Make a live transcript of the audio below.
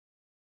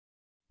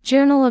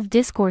Journal of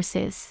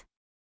Discourses.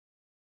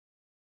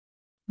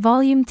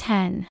 Volume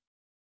 10.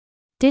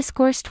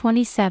 Discourse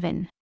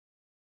 27.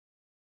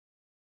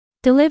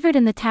 Delivered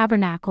in the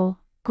Tabernacle,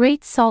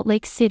 Great Salt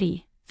Lake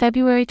City,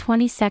 February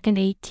 22,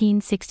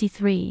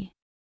 1863.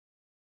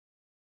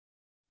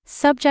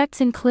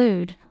 Subjects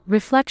include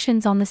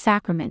Reflections on the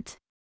Sacrament,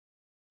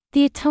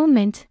 the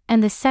Atonement,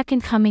 and the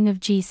Second Coming of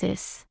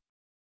Jesus.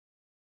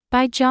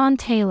 By John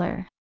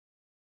Taylor.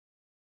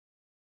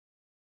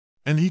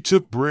 And he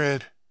took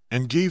bread,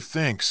 and gave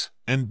thanks,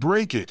 and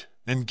brake it,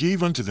 and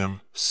gave unto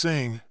them,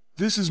 saying,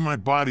 This is my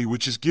body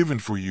which is given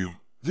for you,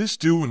 this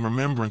do in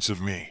remembrance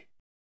of me.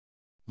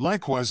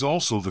 Likewise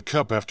also the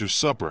cup after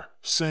supper,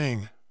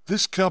 saying,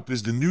 This cup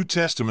is the New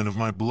Testament of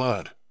my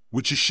blood,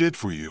 which is shed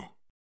for you.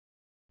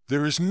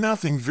 There is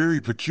nothing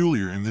very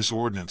peculiar in this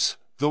ordinance,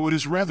 though it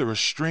is rather a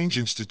strange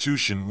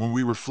institution when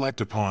we reflect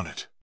upon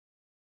it.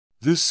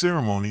 This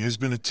ceremony has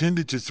been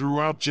attended to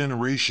throughout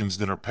generations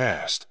that are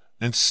past,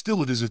 and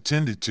still it is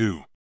attended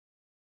to.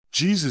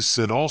 Jesus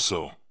said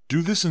also,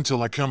 Do this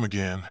until I come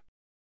again.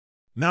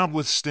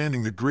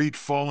 Notwithstanding the great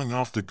falling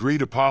off, the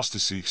great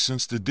apostasy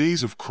since the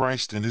days of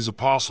Christ and his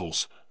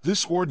apostles,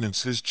 this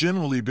ordinance has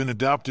generally been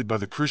adopted by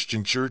the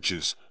Christian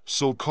churches,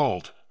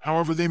 so-called,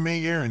 however they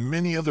may err in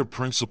many other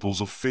principles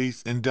of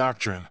faith and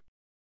doctrine.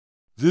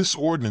 This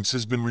ordinance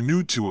has been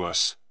renewed to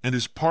us, and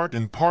is part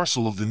and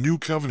parcel of the new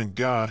covenant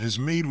God has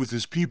made with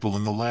his people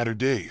in the latter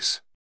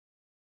days.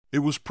 It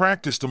was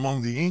practiced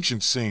among the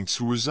ancient saints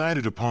who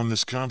resided upon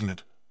this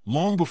continent,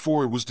 long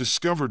before it was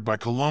discovered by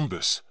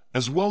Columbus,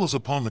 as well as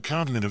upon the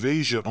continent of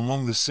Asia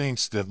among the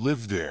saints that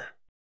lived there.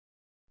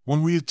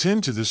 When we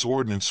attend to this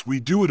ordinance, we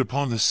do it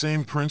upon the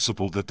same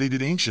principle that they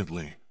did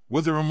anciently,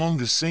 whether among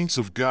the saints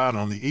of God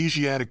on the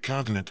Asiatic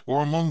continent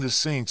or among the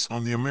saints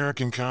on the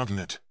American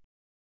continent.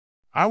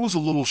 I was a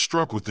little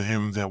struck with the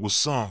hymn that was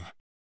sung,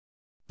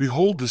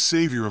 Behold the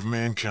Savior of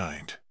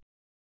mankind.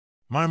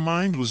 My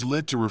mind was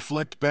led to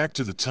reflect back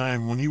to the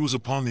time when he was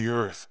upon the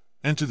earth,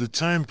 and to the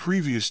time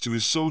previous to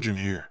his sojourn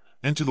here,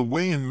 and to the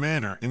way and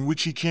manner in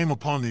which he came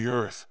upon the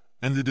earth,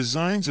 and the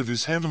designs of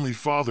his heavenly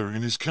Father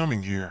in his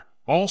coming here,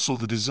 also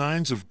the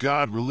designs of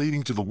God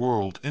relating to the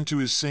world and to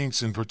his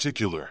saints in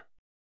particular.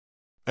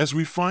 As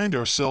we find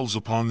ourselves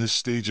upon this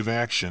stage of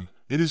action,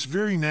 it is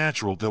very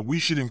natural that we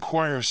should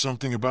inquire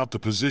something about the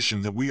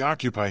position that we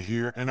occupy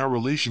here and our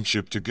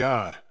relationship to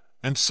God,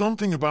 and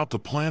something about the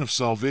plan of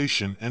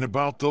salvation and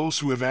about those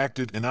who have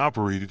acted and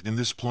operated in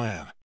this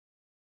plan.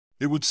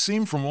 It would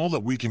seem from all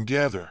that we can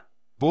gather,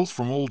 both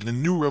from old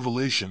and new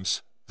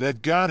revelations,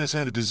 that God has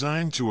had a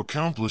design to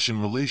accomplish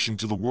in relation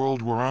to the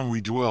world whereon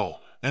we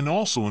dwell, and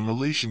also in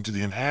relation to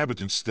the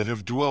inhabitants that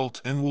have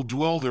dwelt and will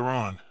dwell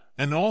thereon,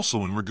 and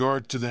also in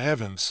regard to the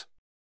heavens.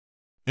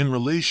 In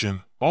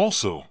relation,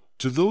 also,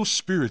 to those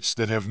spirits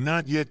that have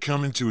not yet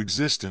come into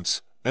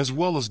existence, as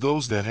well as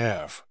those that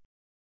have.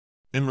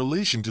 In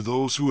relation to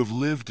those who have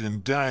lived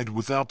and died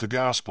without the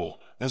gospel,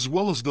 as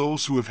well as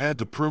those who have had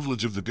the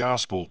privilege of the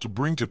gospel to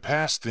bring to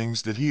pass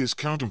things that he has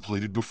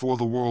contemplated before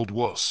the world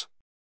was.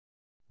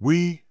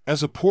 We,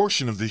 as a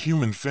portion of the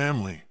human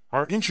family,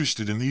 are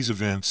interested in these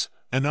events,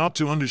 and ought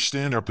to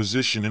understand our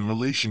position in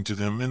relation to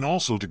them and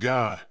also to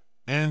God,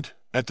 and,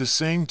 at the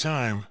same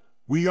time,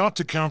 we ought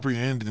to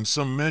comprehend in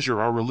some measure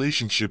our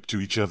relationship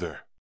to each other.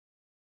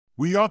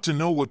 We ought to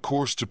know what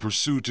course to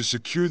pursue to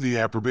secure the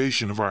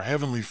approbation of our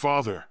Heavenly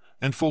Father,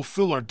 and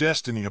fulfill our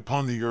destiny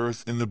upon the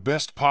earth in the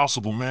best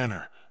possible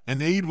manner,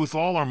 and aid with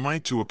all our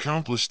might to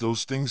accomplish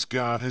those things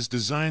God has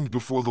designed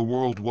before the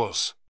world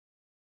was.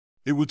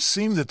 It would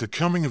seem that the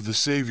coming of the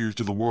Savior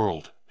to the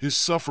world, his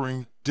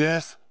suffering,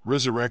 death,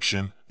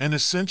 resurrection, and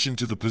ascension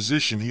to the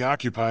position he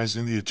occupies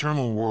in the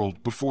eternal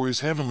world before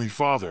his Heavenly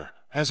Father,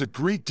 has a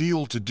great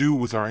deal to do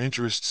with our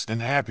interests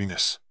and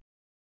happiness.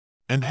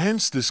 And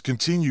hence this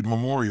continued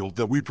memorial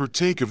that we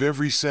partake of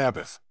every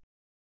Sabbath.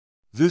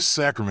 This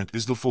sacrament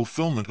is the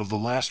fulfillment of the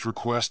last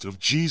request of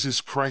Jesus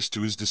Christ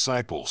to his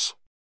disciples.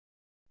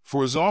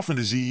 For as often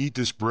as ye eat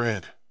this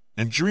bread,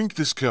 and drink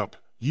this cup,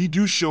 ye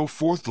do show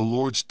forth the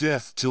Lord's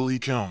death till he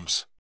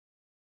comes.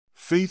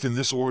 Faith in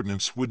this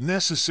ordinance would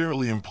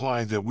necessarily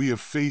imply that we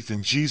have faith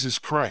in Jesus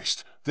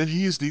Christ, that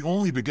he is the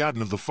only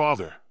begotten of the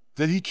Father,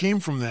 that he came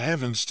from the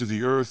heavens to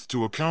the earth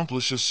to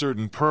accomplish a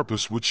certain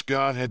purpose which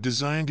God had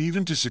designed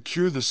even to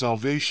secure the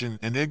salvation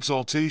and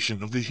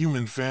exaltation of the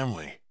human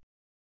family.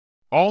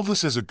 All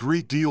this has a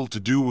great deal to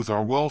do with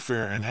our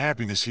welfare and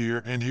happiness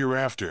here and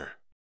hereafter.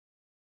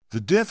 The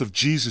death of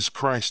Jesus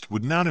Christ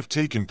would not have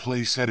taken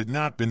place had it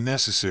not been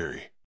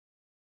necessary.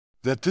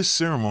 That this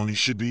ceremony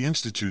should be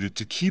instituted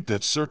to keep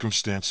that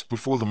circumstance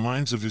before the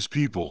minds of his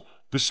people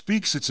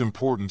bespeaks its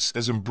importance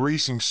as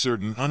embracing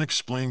certain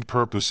unexplained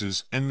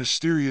purposes and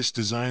mysterious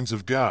designs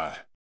of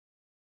God.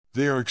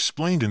 They are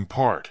explained in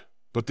part,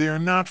 but they are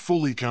not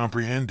fully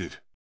comprehended.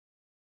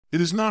 It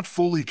is not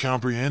fully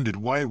comprehended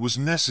why it was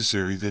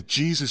necessary that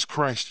Jesus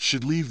Christ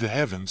should leave the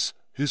heavens,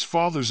 his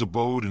Father's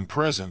abode and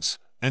presence,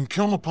 and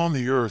come upon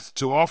the earth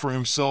to offer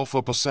himself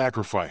up a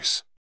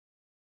sacrifice.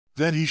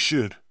 That he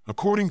should,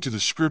 according to the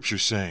Scripture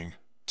saying,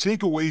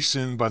 take away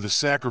sin by the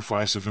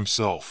sacrifice of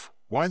himself.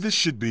 Why this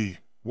should be,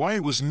 why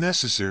it was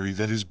necessary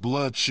that his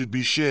blood should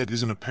be shed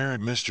is an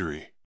apparent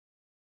mystery.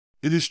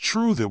 It is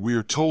true that we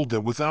are told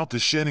that without the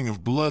shedding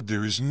of blood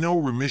there is no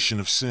remission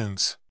of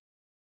sins.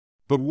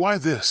 But why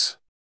this?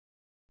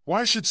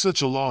 Why should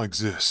such a law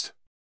exist?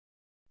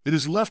 It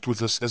is left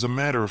with us as a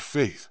matter of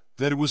faith,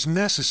 that it was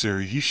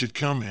necessary he should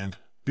come and,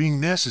 being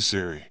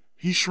necessary,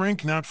 he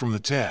shrank not from the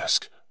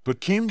task,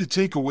 but came to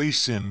take away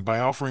sin by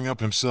offering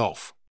up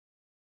himself.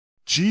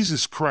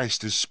 Jesus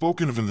Christ is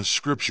spoken of in the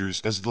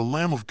Scriptures as the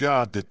Lamb of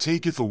God that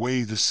taketh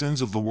away the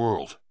sins of the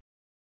world.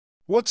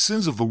 What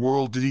sins of the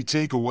world did he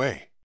take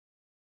away?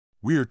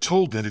 We are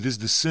told that it is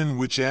the sin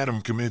which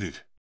Adam committed.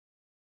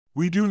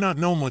 We do not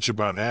know much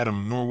about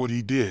Adam nor what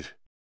he did.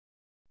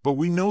 But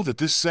we know that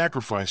this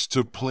sacrifice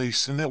took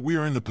place and that we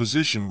are in the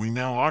position we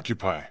now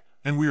occupy,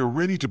 and we are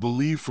ready to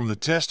believe from the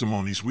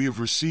testimonies we have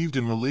received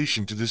in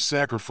relation to this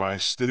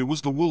sacrifice that it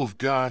was the will of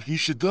God he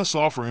should thus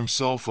offer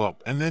himself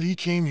up and that he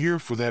came here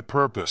for that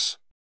purpose.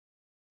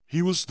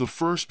 He was the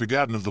first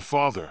begotten of the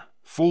Father,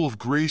 full of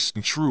grace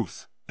and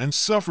truth, and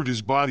suffered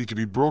his body to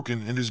be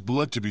broken and his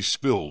blood to be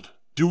spilled,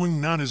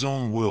 doing not his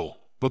own will,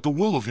 but the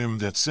will of him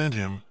that sent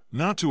him,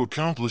 not to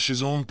accomplish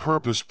his own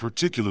purpose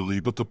particularly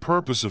but the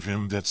purpose of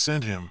him that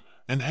sent him,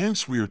 and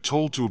hence we are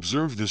told to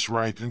observe this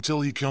rite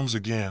until he comes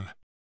again.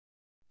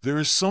 There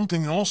is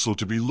something also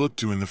to be looked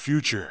to in the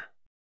future.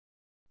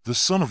 The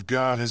Son of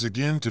God has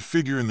again to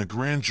figure in the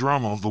grand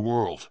drama of the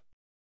world.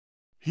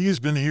 He has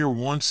been here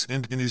once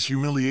and in his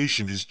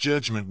humiliation his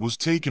judgment was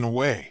taken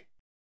away.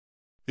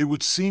 It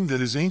would seem that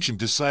his ancient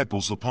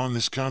disciples upon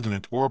this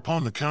continent or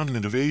upon the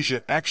continent of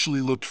Asia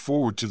actually looked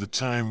forward to the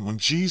time when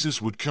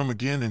Jesus would come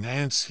again, and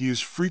hence he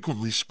is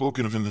frequently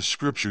spoken of in the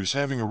Scriptures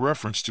having a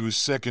reference to his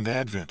second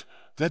advent,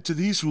 that to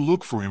these who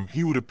look for him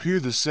he would appear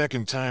the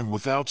second time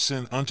without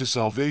sin unto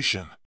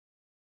salvation.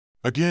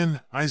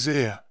 Again,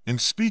 Isaiah, in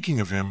speaking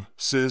of him,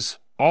 says,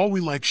 "All we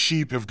like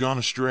sheep have gone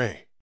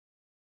astray.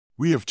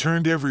 We have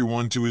turned every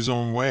one to his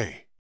own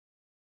way.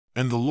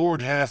 And the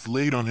Lord hath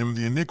laid on him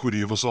the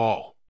iniquity of us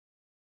all.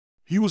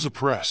 He was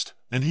oppressed,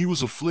 and he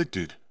was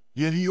afflicted,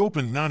 yet he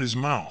opened not his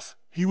mouth.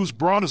 He was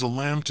brought as a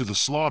lamb to the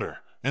slaughter,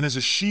 and as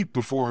a sheep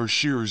before her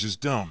shearers is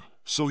dumb,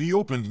 so he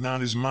opened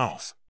not his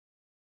mouth.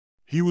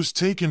 He was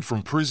taken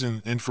from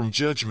prison and from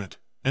judgment,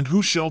 and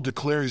who shall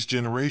declare his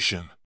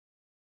generation?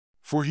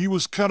 For he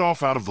was cut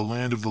off out of the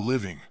land of the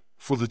living,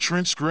 for the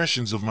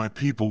transgressions of my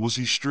people was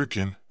he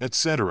stricken,"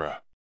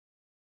 etc.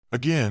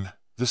 Again,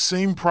 the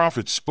same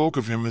prophet spoke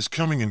of him as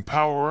coming in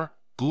power,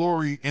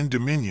 glory, and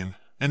dominion,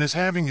 and as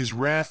having his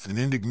wrath and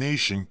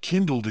indignation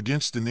kindled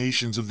against the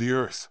nations of the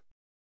earth.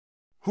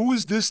 Who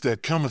is this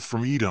that cometh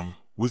from Edom,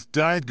 with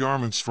dyed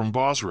garments from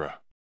Bozrah?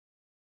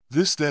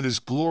 This that is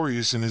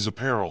glorious in his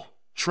apparel,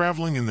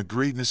 traveling in the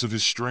greatness of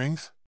his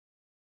strength?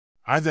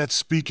 I that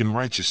speak in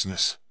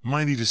righteousness,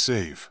 mighty to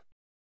save.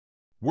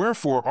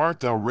 Wherefore art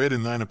thou red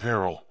in thine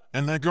apparel,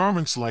 and thy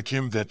garments like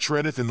him that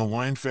treadeth in the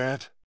wine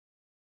fat?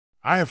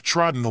 I have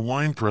trodden the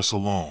winepress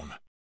alone,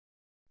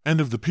 and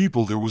of the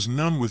people there was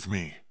none with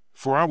me.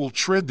 For I will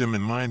tread them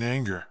in mine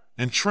anger,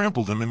 and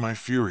trample them in my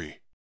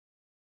fury.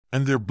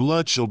 And their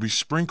blood shall be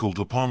sprinkled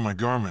upon my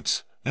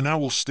garments, and I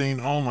will stain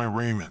all my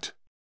raiment.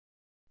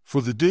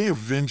 For the day of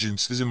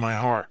vengeance is in my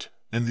heart,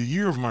 and the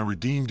year of my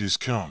redeemed is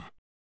come.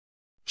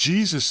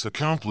 Jesus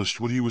accomplished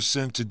what he was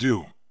sent to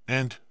do,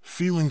 and,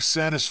 feeling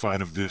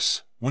satisfied of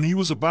this, when he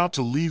was about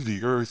to leave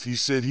the earth he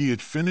said he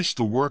had finished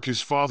the work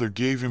his Father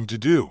gave him to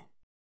do.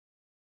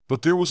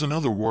 But there was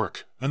another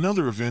work,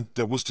 another event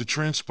that was to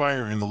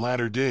transpire in the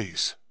latter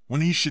days, when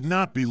he should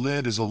not be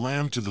led as a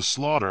lamb to the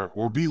slaughter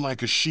or be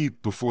like a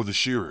sheep before the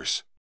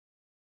shearers.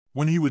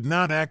 When he would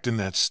not act in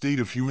that state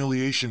of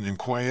humiliation and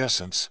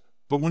quiescence,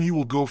 but when he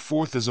will go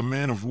forth as a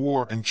man of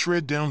war and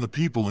tread down the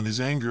people in his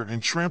anger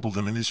and trample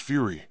them in his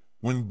fury,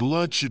 when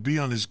blood should be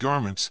on his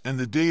garments and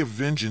the day of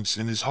vengeance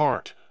in his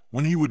heart,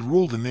 when he would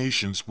rule the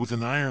nations with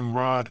an iron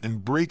rod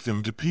and break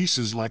them to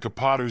pieces like a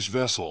potter's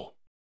vessel.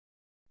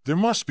 There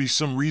must be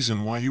some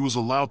reason why he was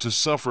allowed to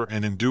suffer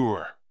and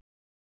endure.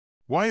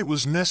 Why it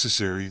was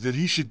necessary that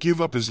he should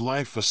give up his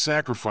life a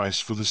sacrifice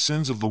for the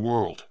sins of the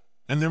world,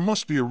 and there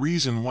must be a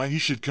reason why he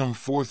should come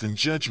forth in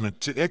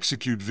judgment to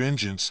execute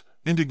vengeance,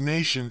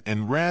 indignation,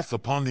 and wrath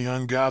upon the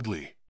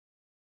ungodly.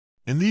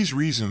 In these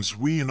reasons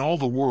we and all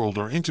the world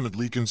are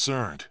intimately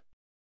concerned.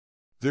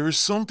 There is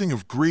something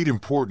of great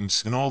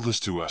importance in all this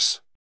to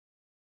us.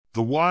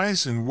 The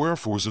whys and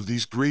wherefores of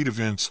these great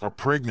events are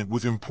pregnant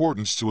with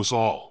importance to us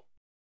all.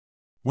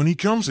 When he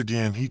comes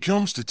again, he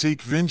comes to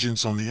take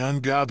vengeance on the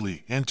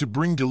ungodly and to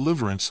bring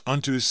deliverance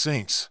unto his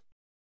saints.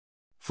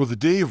 For the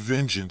day of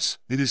vengeance,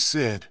 it is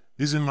said,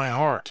 is in my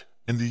heart,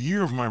 and the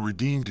year of my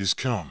redeemed is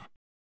come.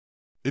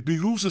 It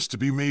behooves us to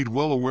be made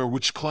well aware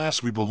which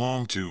class we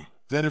belong to,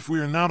 that if we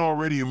are not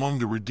already among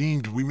the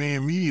redeemed we may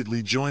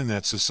immediately join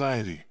that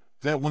society,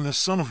 that when the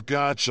Son of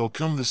God shall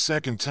come the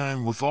second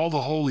time with all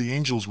the holy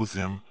angels with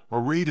him,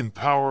 arrayed in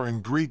power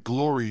and great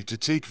glory to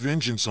take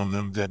vengeance on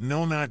them that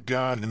know not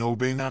God and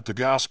obey not the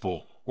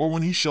gospel, or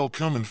when he shall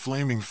come in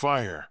flaming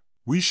fire,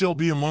 We shall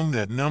be among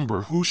that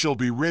number who shall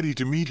be ready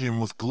to meet him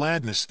with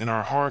gladness in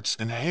our hearts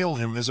and hail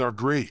him as our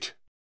great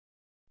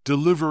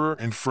deliverer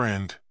and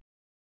friend.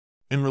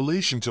 In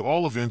relation to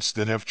all events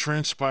that have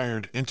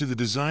transpired, and to the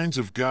designs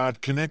of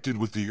God connected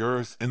with the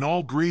earth and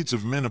all grades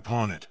of men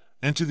upon it,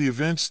 and to the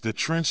events that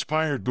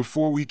transpired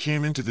before we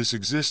came into this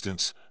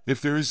existence,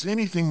 if there is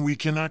anything we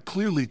cannot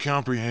clearly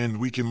comprehend,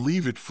 we can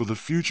leave it for the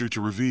future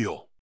to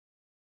reveal.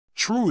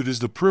 True, it is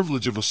the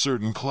privilege of a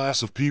certain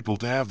class of people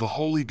to have the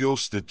Holy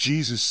Ghost that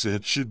Jesus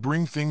said should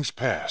bring things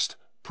past,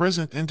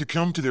 present, and to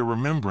come to their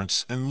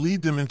remembrance and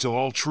lead them into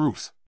all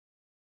truth.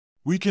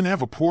 We can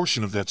have a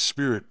portion of that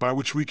Spirit by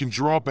which we can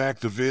draw back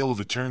the veil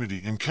of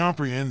eternity and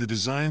comprehend the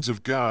designs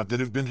of God that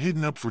have been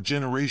hidden up for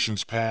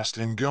generations past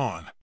and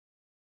gone.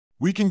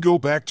 We can go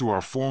back to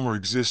our former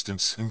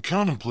existence and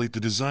contemplate the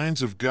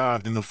designs of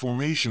God in the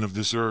formation of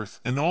this earth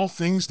and all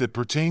things that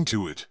pertain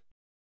to it.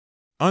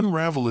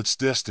 Unravel its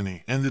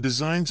destiny and the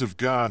designs of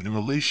God in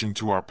relation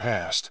to our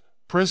past,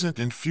 present,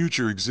 and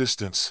future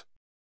existence.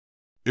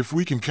 If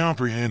we can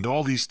comprehend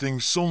all these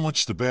things, so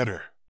much the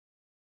better.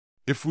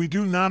 If we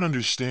do not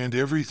understand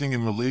everything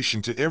in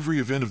relation to every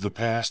event of the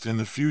past and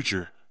the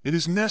future, it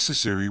is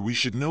necessary we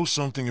should know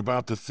something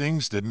about the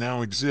things that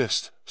now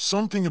exist,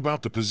 something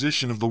about the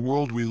position of the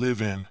world we live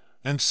in,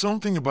 and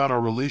something about our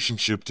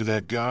relationship to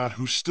that God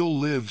who still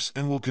lives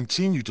and will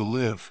continue to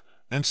live,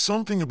 and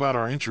something about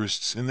our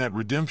interests in that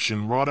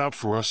redemption wrought out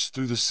for us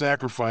through the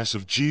sacrifice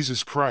of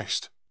Jesus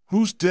Christ,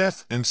 whose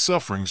death and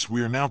sufferings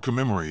we are now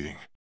commemorating.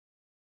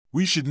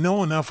 We should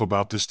know enough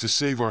about this to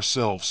save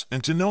ourselves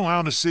and to know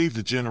how to save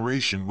the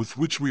generation with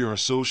which we are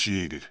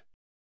associated.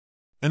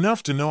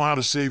 Enough to know how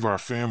to save our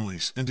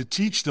families and to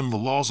teach them the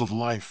laws of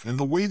life and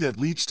the way that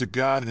leads to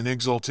God and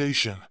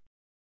exaltation.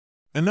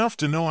 Enough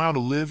to know how to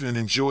live and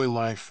enjoy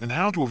life and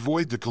how to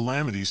avoid the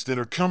calamities that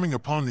are coming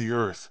upon the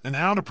earth and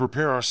how to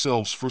prepare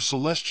ourselves for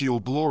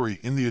celestial glory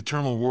in the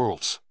eternal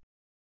worlds.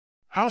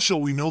 How shall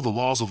we know the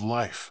laws of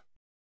life?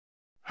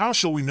 How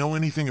shall we know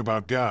anything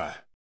about God?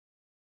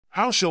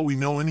 How shall we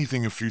know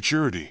anything of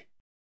futurity?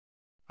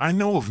 I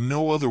know of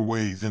no other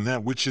way than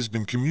that which has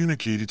been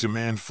communicated to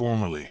man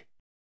formerly.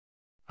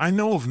 I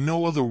know of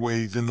no other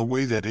way than the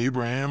way that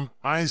Abraham,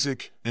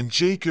 Isaac, and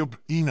Jacob,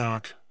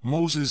 Enoch,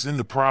 Moses, and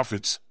the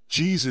prophets,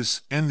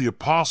 Jesus, and the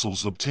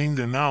apostles obtained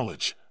their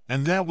knowledge,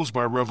 and that was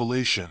by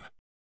revelation.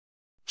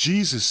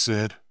 Jesus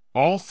said,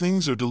 "All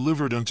things are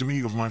delivered unto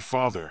me of my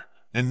Father,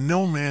 and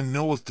no man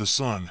knoweth the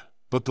Son,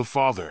 but the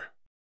Father.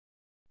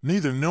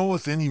 Neither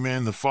knoweth any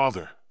man the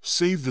Father,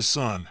 save the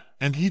Son,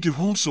 and he to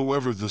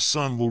whomsoever the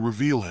Son will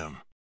reveal him."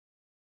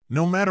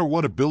 No matter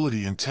what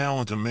ability and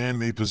talent a man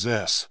may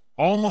possess,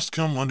 all must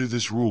come under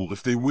this rule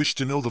if they wish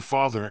to know the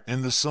Father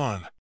and the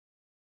Son.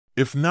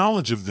 If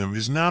knowledge of them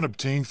is not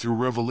obtained through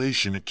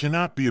revelation, it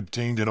cannot be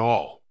obtained at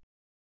all.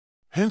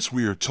 Hence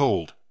we are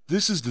told,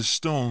 "This is the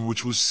stone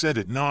which was set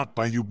at naught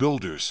by you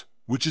builders,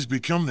 which is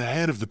become the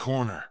head of the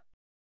corner.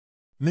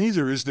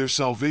 Neither is there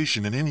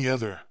salvation in any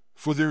other,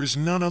 for there is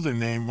none other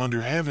name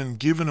under heaven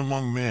given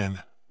among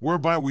men,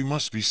 whereby we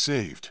must be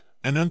saved.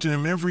 And unto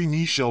him every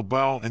knee shall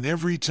bow and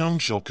every tongue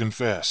shall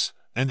confess."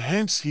 And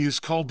hence he is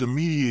called the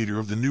mediator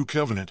of the new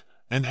covenant,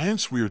 and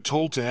hence we are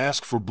told to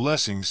ask for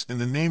blessings in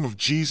the name of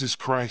Jesus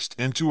Christ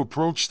and to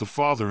approach the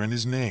Father in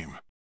his name.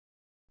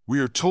 We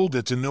are told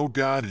that to know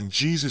God in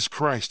Jesus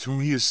Christ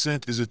whom he has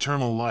sent is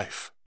eternal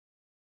life.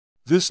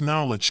 This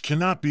knowledge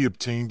cannot be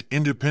obtained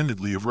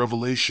independently of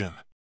revelation.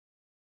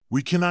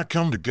 We cannot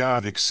come to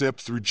God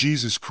except through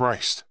Jesus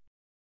Christ.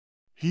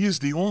 He is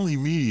the only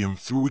medium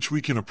through which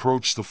we can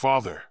approach the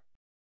Father.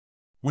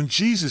 When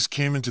Jesus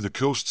came into the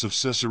coasts of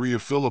Caesarea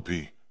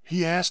Philippi,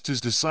 he asked his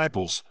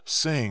disciples,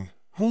 saying,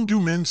 "Whom do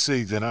men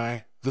say that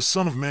I, the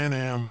Son of Man,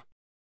 am?"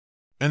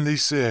 And they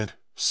said,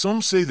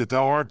 "Some say that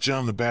thou art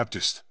John the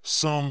Baptist,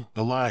 some,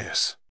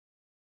 Elias,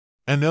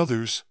 and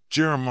others,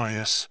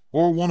 Jeremias,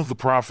 or one of the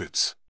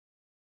prophets."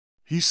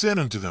 He said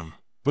unto them,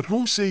 "But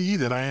whom say ye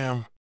that I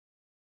am?"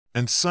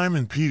 And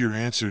Simon Peter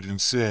answered and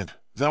said,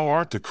 "Thou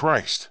art the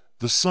Christ,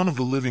 the Son of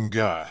the living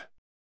God."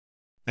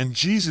 And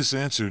Jesus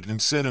answered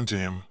and said unto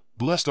him,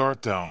 "Blessed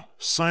art thou,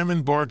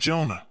 Simon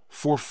Bar-Jonah,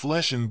 for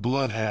flesh and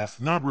blood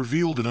hath not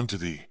revealed it unto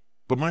thee,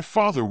 but my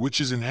Father which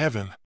is in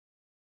heaven.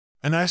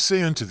 And I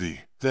say unto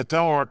thee, that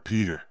thou art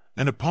Peter,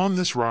 and upon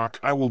this rock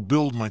I will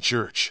build my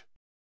church.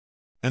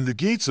 And the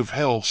gates of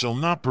hell shall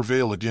not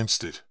prevail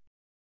against it."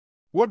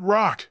 What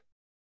rock?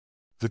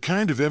 The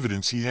kind of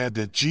evidence he had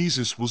that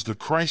Jesus was the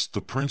Christ,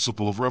 the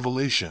principle of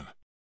revelation.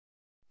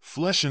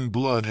 Flesh and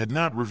blood had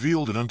not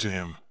revealed it unto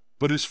him,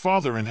 but his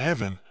Father in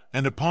heaven,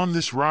 and upon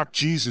this rock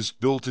Jesus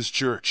built his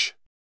church.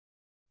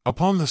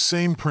 Upon the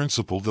same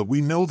principle that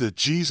we know that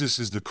Jesus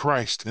is the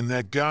Christ and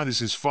that God is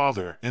his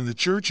Father, and the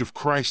church of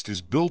Christ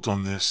is built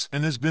on this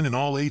and has been in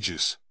all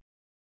ages.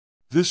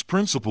 This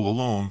principle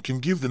alone can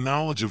give the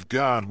knowledge of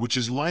God which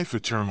is life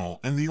eternal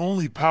and the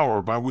only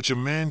power by which a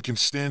man can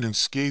stand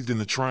unscathed in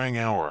the trying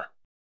hour.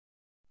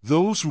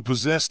 Those who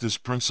possess this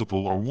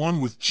principle are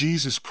one with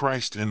Jesus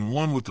Christ and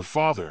one with the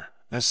Father,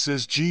 as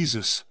says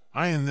Jesus,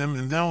 "I in them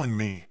and thou in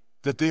me,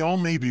 that they all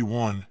may be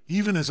one,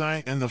 even as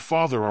I and the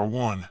Father are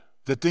one,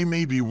 that they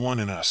may be one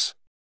in us.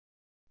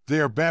 They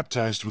are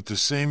baptized with the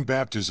same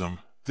baptism,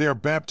 they are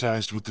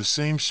baptized with the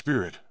same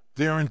Spirit,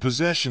 they are in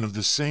possession of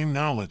the same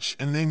knowledge,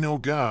 and they know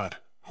God,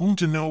 whom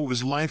to know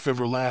is life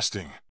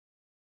everlasting.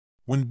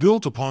 When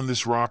built upon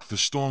this rock the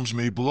storms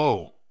may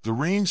blow, the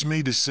rains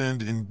may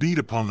descend and beat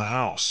upon the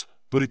house,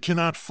 but it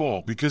cannot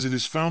fall because it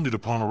is founded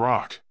upon a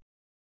rock.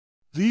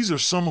 These are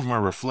some of my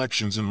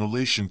reflections in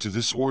relation to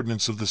this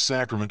ordinance of the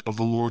sacrament of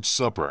the Lord's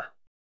Supper.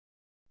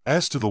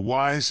 As to the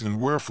whys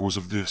and wherefores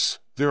of this,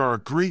 there are a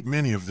great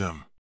many of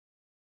them.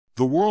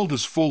 The world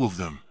is full of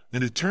them,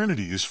 and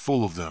eternity is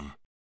full of them.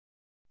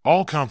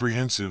 All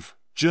comprehensive,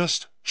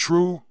 just,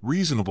 true,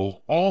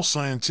 reasonable, all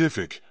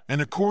scientific,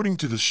 and according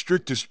to the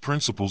strictest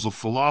principles of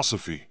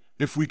philosophy,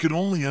 if we could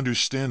only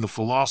understand the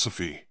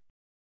philosophy.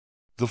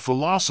 The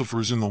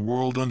philosophers in the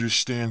world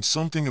understand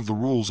something of the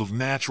rules of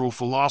natural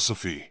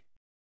philosophy.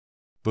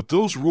 But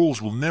those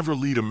rules will never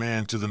lead a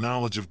man to the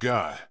knowledge of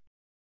God.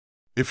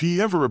 If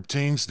he ever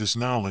obtains this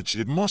knowledge,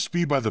 it must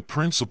be by the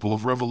principle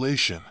of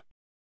revelation.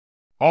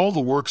 All the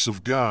works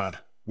of God,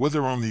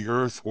 whether on the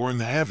earth or in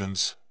the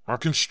heavens, are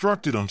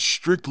constructed on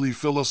strictly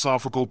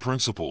philosophical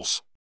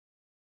principles.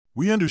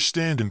 We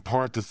understand in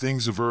part the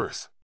things of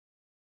earth.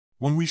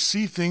 When we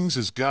see things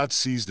as God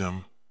sees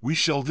them, we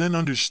shall then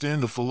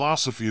understand the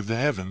philosophy of the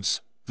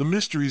heavens, the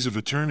mysteries of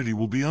eternity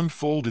will be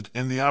unfolded,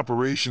 and the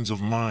operations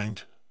of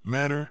mind,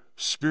 matter,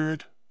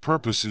 spirit,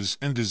 purposes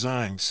and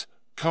designs,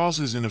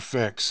 causes and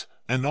effects,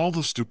 and all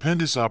the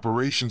stupendous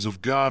operations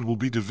of God will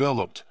be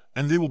developed,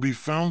 and they will be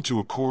found to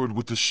accord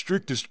with the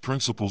strictest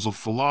principles of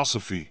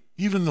philosophy,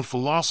 even the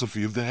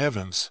philosophy of the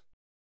heavens.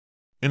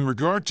 In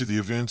regard to the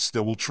events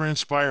that will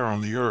transpire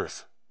on the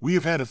earth, we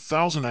have had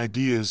 1,000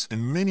 ideas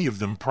and many of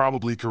them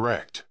probably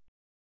correct.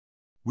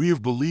 We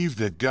have believed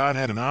that God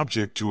had an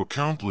object to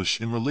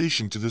accomplish in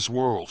relation to this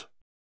world.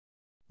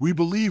 We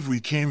believe we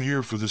came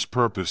here for this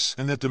purpose,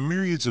 and that the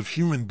myriads of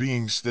human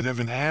beings that have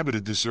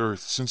inhabited this earth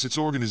since its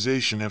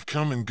organization have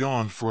come and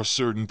gone for a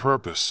certain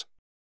purpose.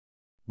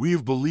 We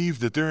have believed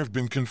that there have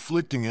been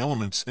conflicting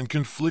elements and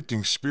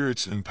conflicting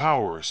spirits and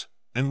powers,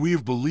 and we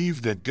have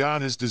believed that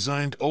God has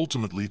designed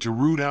ultimately to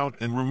root out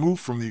and remove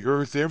from the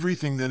earth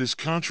everything that is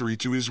contrary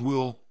to His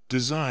will,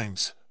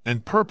 designs,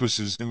 and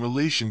purposes in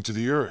relation to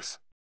the earth.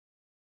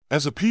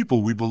 As a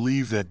people, we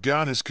believe that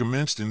God has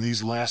commenced in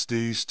these last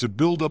days to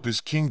build up His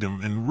kingdom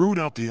and root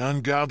out the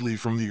ungodly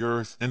from the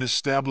earth and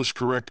establish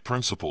correct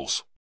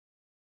principles.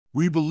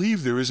 We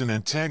believe there is an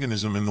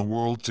antagonism in the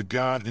world to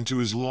God and to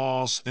His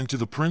laws and to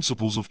the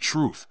principles of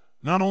truth,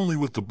 not only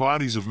with the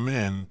bodies of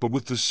men but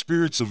with the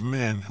spirits of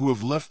men who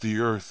have left the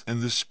earth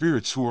and the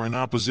spirits who are in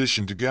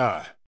opposition to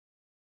God.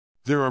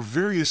 There are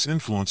various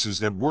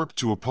influences at work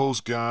to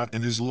oppose God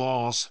and His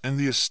laws and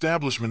the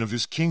establishment of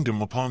His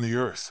kingdom upon the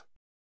earth.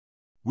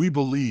 We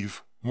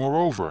believe,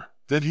 moreover,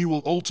 that He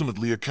will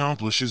ultimately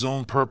accomplish His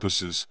own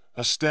purposes,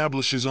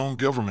 establish His own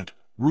government,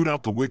 root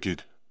out the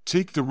wicked,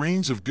 take the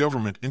reins of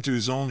government into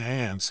His own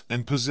hands,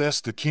 and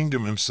possess the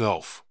kingdom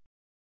Himself.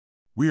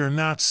 We are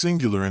not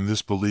singular in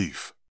this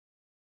belief.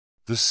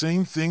 The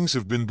same things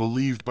have been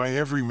believed by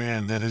every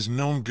man that has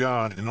known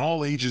God in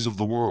all ages of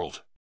the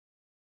world.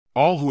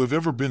 All who have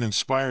ever been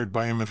inspired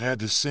by Him have had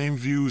the same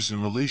views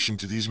in relation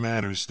to these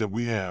matters that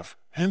we have.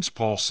 Hence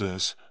Paul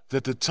says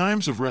that the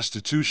times of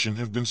restitution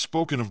have been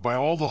spoken of by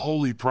all the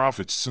holy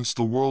prophets since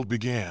the world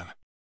began.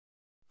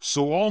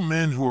 So all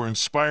men who are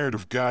inspired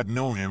of God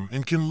know Him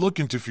and can look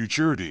into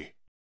futurity.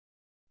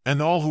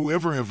 And all who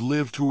ever have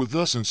lived who were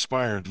thus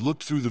inspired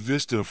looked through the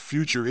vista of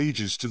future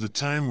ages to the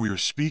time we are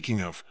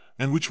speaking of,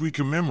 and which we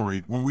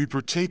commemorate when we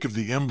partake of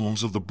the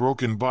emblems of the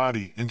broken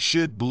body and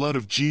shed blood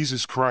of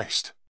Jesus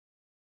Christ.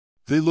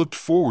 They looked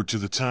forward to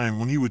the time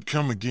when He would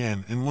come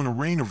again and when a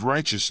reign of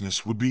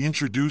righteousness would be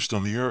introduced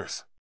on the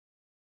earth.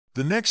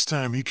 The next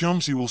time He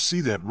comes, He will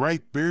see that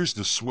right bears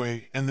the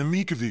sway, and the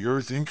meek of the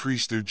earth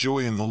increase their joy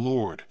in the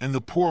Lord, and the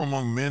poor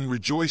among men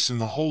rejoice in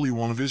the Holy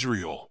One of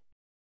Israel.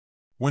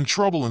 When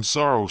trouble and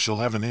sorrow shall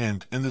have an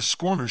end, and the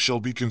scorner shall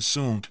be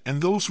consumed,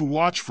 and those who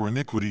watch for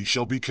iniquity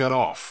shall be cut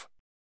off.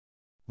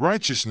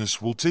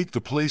 Righteousness will take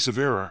the place of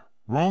error,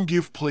 wrong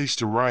give place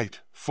to right,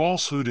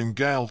 falsehood and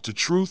guile to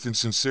truth and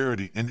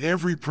sincerity, and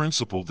every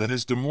principle that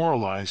has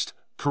demoralized,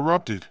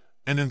 corrupted,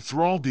 and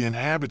enthralled the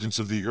inhabitants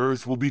of the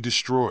earth will be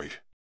destroyed.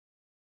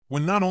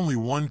 When not only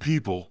one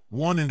people,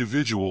 one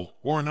individual,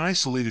 or an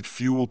isolated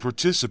few will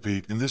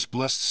participate in this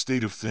blessed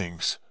state of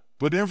things,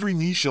 but every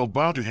knee shall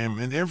bow to Him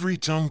and every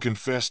tongue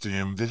confess to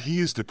Him that He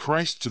is the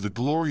Christ, to the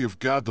glory of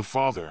God the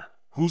Father,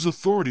 whose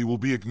authority will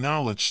be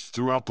acknowledged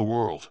throughout the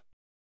world.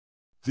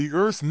 The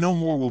earth no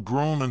more will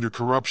groan under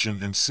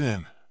corruption and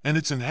sin, and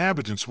its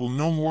inhabitants will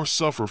no more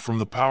suffer from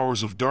the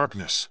powers of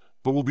darkness,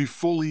 but will be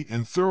fully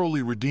and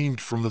thoroughly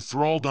redeemed from the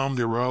thraldom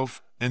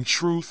thereof, and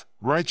truth,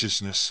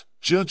 righteousness,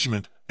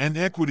 judgment, and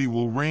equity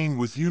will reign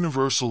with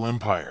universal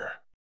empire.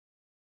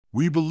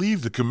 We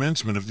believe the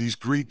commencement of these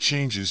great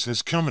changes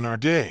has come in our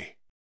day.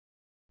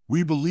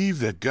 We believe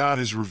that God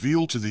has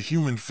revealed to the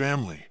human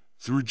family,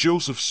 through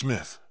Joseph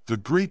Smith, the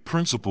great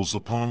principles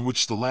upon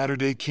which the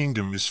latter-day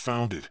kingdom is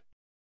founded.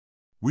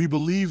 We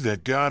believe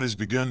that God has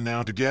begun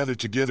now to gather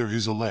together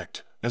his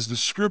elect, as the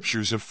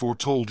scriptures have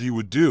foretold he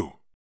would do.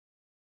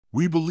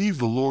 We believe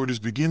the Lord is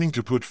beginning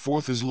to put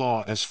forth his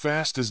law as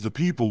fast as the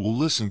people will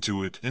listen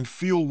to it and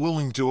feel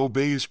willing to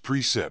obey his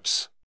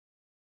precepts.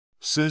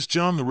 Says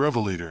John the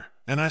Revelator,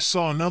 "And I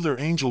saw another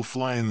angel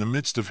fly in the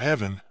midst of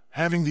heaven,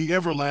 having the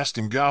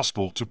everlasting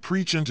gospel to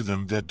preach unto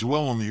them that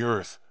dwell on the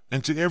earth,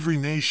 and to every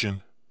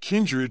nation,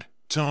 kindred,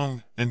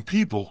 tongue, and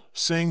people,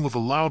 saying with a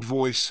loud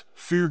voice,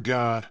 Fear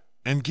God,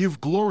 and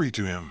give glory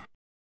to him.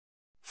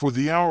 For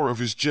the hour of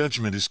his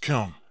judgment is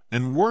come,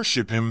 and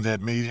worship him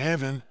that made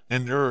heaven,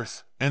 and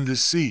earth, and the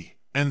sea,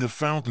 and the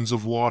fountains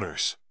of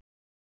waters."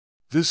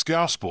 This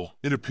gospel,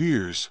 it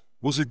appears,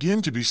 was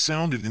again to be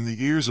sounded in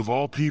the ears of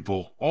all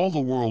people. All the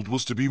world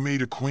was to be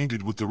made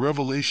acquainted with the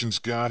revelations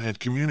God had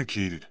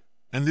communicated,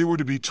 and they were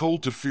to be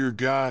told to fear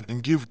God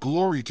and give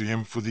glory to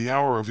him, for the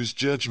hour of his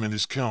judgment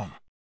is come.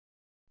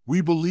 We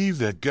believe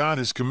that God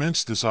has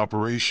commenced this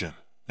operation,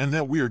 and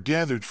that we are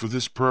gathered for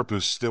this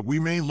purpose, that we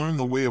may learn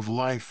the way of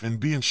life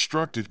and be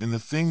instructed in the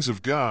things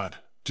of God,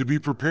 to be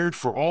prepared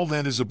for all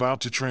that is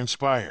about to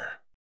transpire.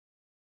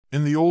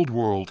 In the old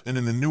world and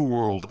in the new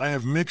world I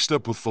have mixed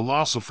up with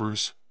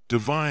philosophers,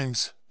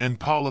 divines, and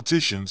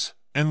politicians,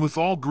 and with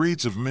all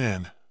grades of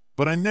men,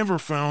 but I never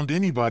found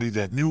anybody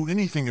that knew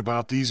anything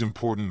about these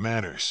important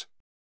matters.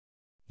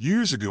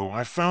 Years ago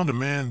I found a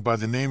man by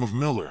the name of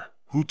Miller,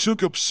 who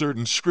took up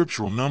certain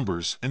scriptural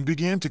numbers and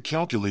began to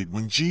calculate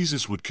when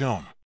Jesus would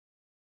come.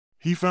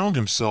 He found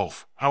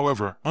himself,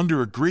 however, under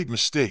a great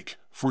mistake,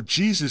 for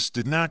Jesus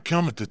did not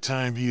come at the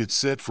time he had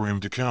set for him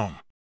to come.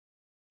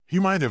 He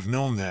might have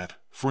known that,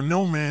 for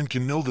no man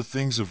can know the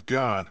things of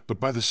God but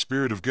by the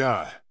Spirit of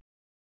God.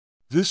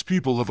 This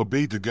people have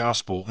obeyed the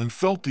gospel and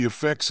felt the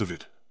effects of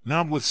it,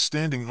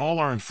 notwithstanding all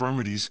our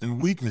infirmities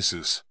and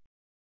weaknesses.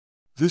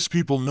 This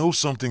people know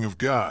something of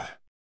God.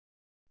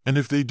 And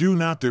if they do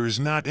not, there is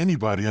not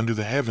anybody under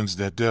the heavens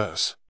that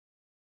does.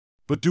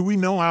 But do we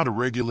know how to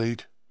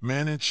regulate,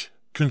 manage,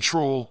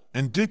 control,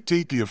 and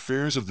dictate the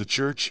affairs of the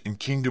church and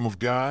kingdom of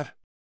God?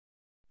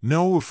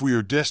 No, if we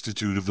are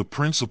destitute of the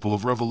principle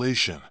of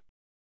revelation.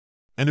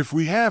 And if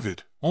we have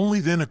it,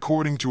 only then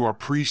according to our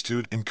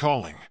priesthood and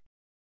calling.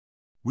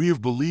 We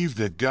have believed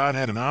that God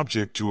had an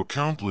object to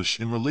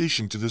accomplish in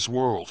relation to this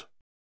world.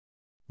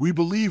 We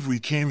believe we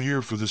came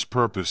here for this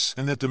purpose,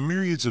 and that the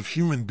myriads of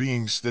human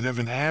beings that have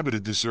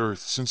inhabited this earth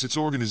since its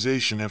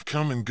organization have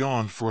come and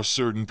gone for a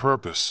certain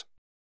purpose.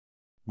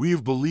 We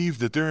have believed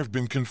that there have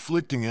been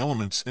conflicting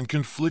elements and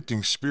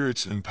conflicting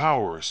spirits and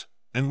powers,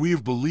 and we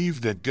have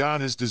believed that God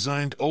has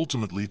designed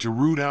ultimately to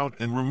root out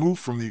and remove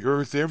from the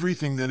earth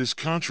everything that is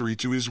contrary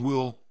to his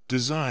will,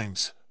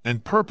 designs,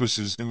 and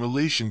purposes in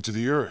relation to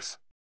the earth.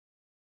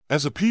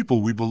 As a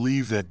people, we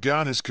believe that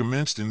God has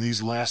commenced in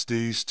these last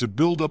days to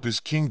build up his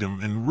kingdom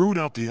and root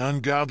out the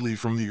ungodly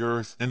from the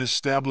earth and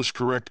establish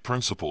correct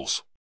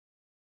principles.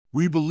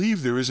 We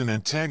believe there is an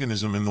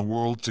antagonism in the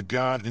world to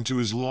God and to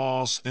his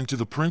laws and to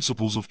the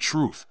principles of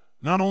truth,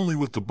 not only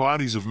with the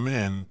bodies of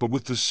men but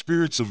with the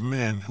spirits of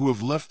men who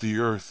have left the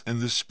earth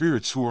and the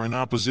spirits who are in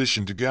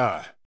opposition to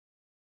God.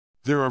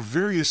 There are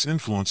various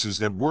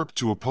influences at work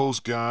to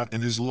oppose God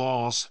and his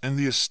laws and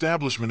the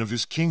establishment of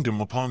his kingdom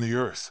upon the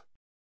earth.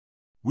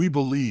 We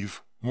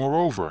believe,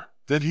 moreover,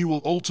 that he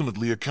will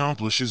ultimately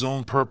accomplish his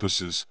own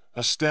purposes,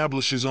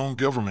 establish his own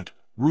government,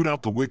 root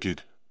out the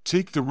wicked,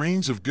 take the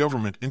reins of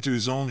government into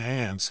his own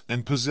hands,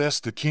 and possess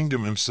the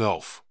kingdom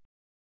himself.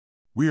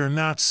 We are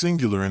not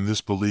singular in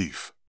this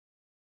belief.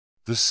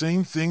 The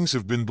same things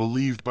have been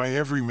believed by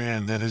every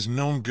man that has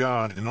known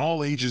God in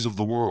all ages of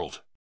the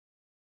world.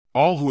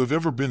 All who have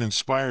ever been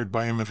inspired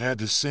by him have had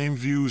the same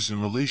views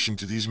in relation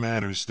to these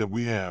matters that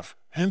we have.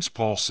 Hence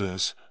Paul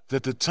says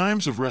that the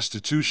times of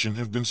restitution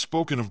have been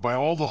spoken of by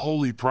all the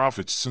holy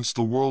prophets since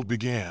the world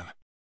began.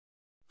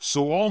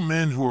 So all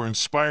men who are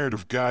inspired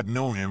of God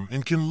know him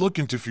and can look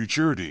into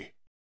futurity.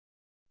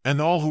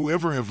 And all who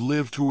ever have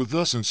lived who were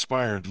thus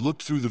inspired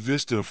looked through the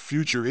vista of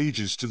future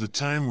ages to the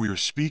time we are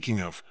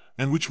speaking of,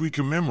 and which we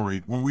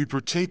commemorate when we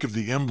partake of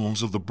the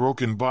emblems of the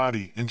broken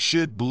body and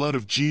shed blood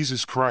of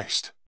Jesus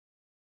Christ.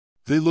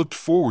 They looked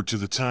forward to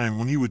the time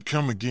when he would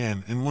come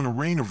again and when a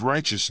reign of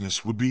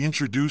righteousness would be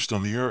introduced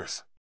on the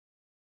earth.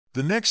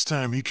 The next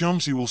time he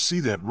comes, he will see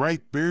that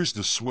right bears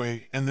the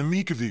sway, and the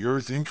meek of the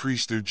earth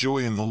increase their joy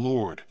in the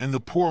Lord, and the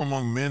poor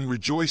among men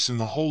rejoice in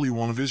the Holy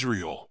One of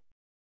Israel.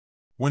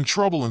 When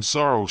trouble and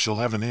sorrow shall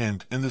have an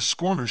end, and the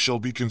scorner shall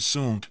be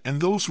consumed,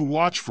 and those who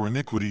watch for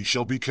iniquity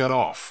shall be cut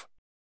off.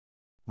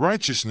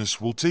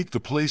 Righteousness will take the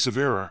place of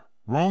error,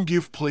 wrong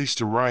give place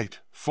to right,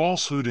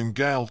 falsehood and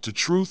guile to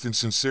truth and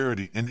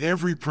sincerity, and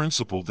every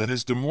principle that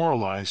has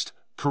demoralized,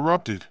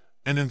 corrupted,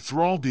 and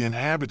enthralled the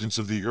inhabitants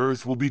of the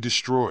earth will be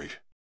destroyed.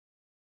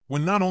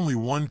 When not only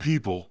one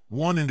people,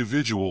 one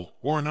individual,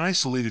 or an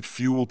isolated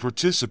few will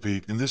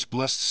participate in this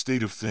blessed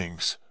state of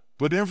things,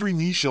 but every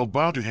knee shall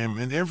bow to him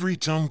and every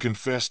tongue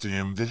confess to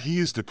him that he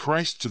is the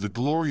Christ, to the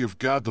glory of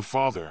God the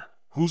Father,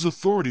 whose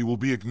authority will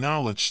be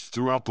acknowledged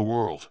throughout the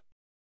world.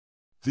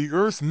 The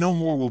earth no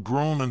more will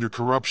groan under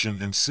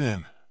corruption and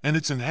sin, and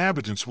its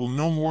inhabitants will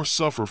no more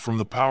suffer from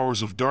the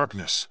powers of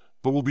darkness,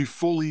 but will be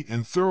fully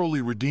and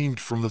thoroughly redeemed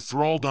from the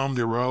thraldom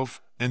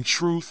thereof, and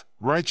truth,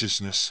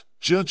 righteousness,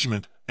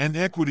 judgment, and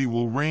equity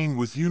will reign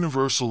with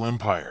universal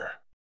empire.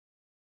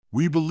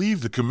 We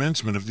believe the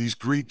commencement of these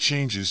great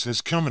changes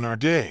has come in our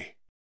day.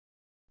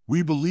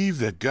 We believe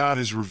that God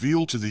has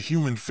revealed to the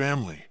human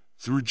family,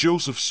 through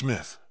Joseph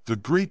Smith, the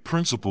great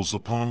principles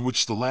upon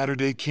which the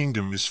latter-day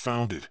kingdom is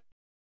founded.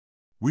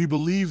 We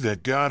believe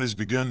that God has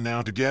begun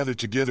now to gather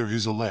together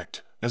his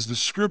elect, as the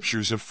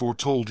scriptures have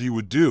foretold he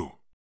would do.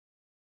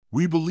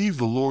 We believe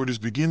the Lord is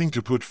beginning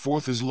to put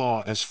forth his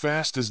law as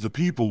fast as the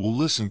people will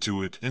listen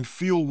to it and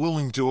feel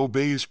willing to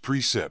obey his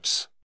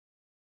precepts.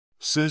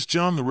 Says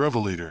John the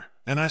Revelator,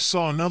 "And I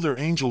saw another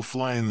angel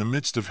fly in the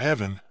midst of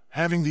heaven,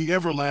 having the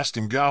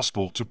everlasting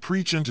gospel to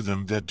preach unto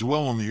them that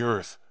dwell on the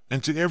earth,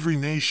 and to every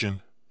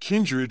nation,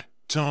 kindred,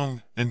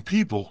 tongue, and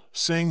people,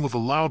 saying with a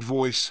loud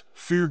voice,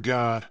 Fear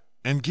God,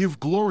 and give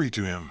glory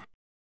to him.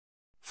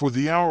 For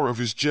the hour of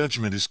his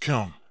judgment is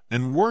come,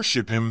 and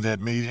worship him that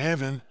made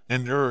heaven,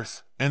 and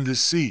earth, and the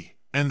sea,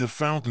 and the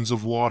fountains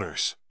of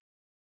waters."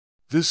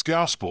 This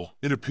gospel,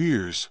 it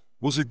appears,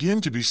 was again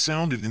to be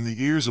sounded in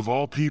the ears of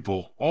all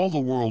people. All the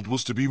world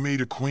was to be made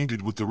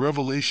acquainted with the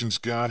revelations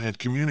God had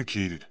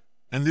communicated,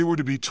 and they were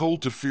to be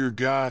told to fear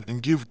God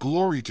and give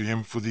glory to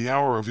him, for the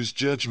hour of his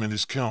judgment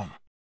is come.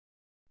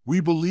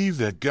 We believe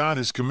that God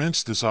has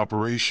commenced this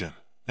operation,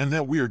 and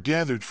that we are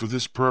gathered for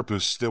this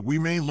purpose, that we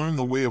may learn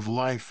the way of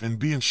life and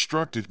be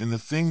instructed in the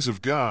things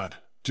of God,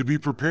 to be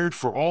prepared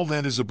for all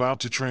that is about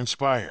to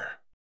transpire.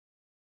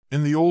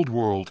 In the old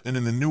world and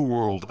in the new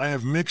world I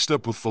have mixed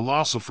up with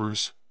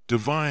philosophers,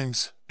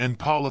 divines, and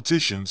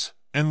politicians,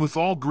 and with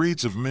all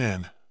grades of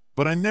men,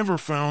 but I never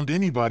found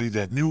anybody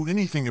that knew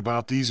anything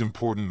about these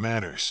important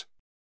matters.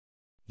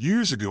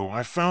 Years ago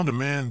I found a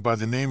man by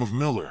the name of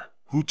Miller,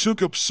 who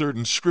took up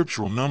certain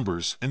scriptural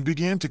numbers and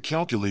began to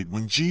calculate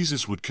when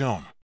Jesus would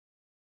come.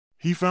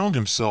 He found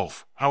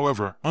himself,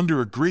 however,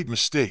 under a great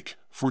mistake,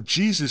 for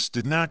Jesus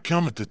did not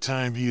come at the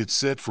time he had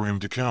set for him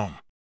to come.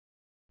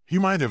 He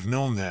might have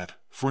known that,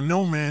 for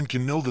no man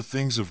can know the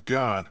things of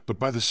God but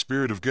by the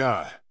Spirit of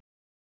God.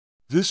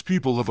 This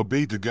people have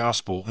obeyed the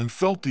gospel and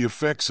felt the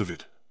effects of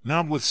it,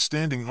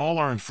 notwithstanding all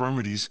our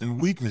infirmities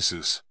and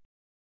weaknesses.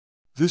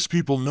 This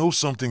people know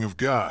something of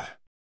God.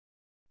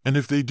 And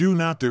if they do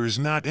not, there is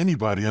not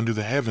anybody under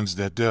the heavens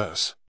that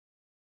does.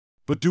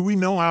 But do we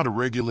know how to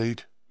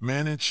regulate,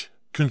 manage,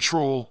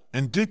 control,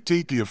 and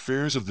dictate the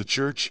affairs of the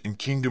church and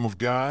kingdom of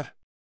God?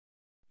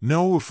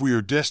 No, if we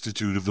are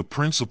destitute of the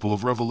principle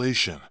of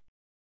revelation.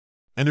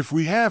 And if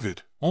we have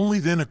it, only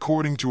then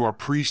according to our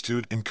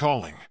priesthood and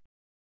calling.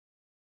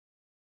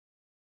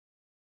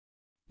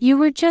 You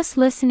were just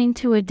listening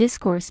to a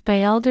discourse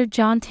by Elder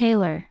John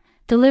Taylor,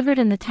 delivered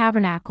in the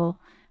Tabernacle,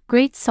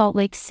 Great Salt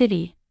Lake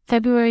City,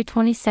 February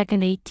 22,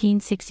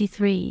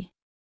 1863.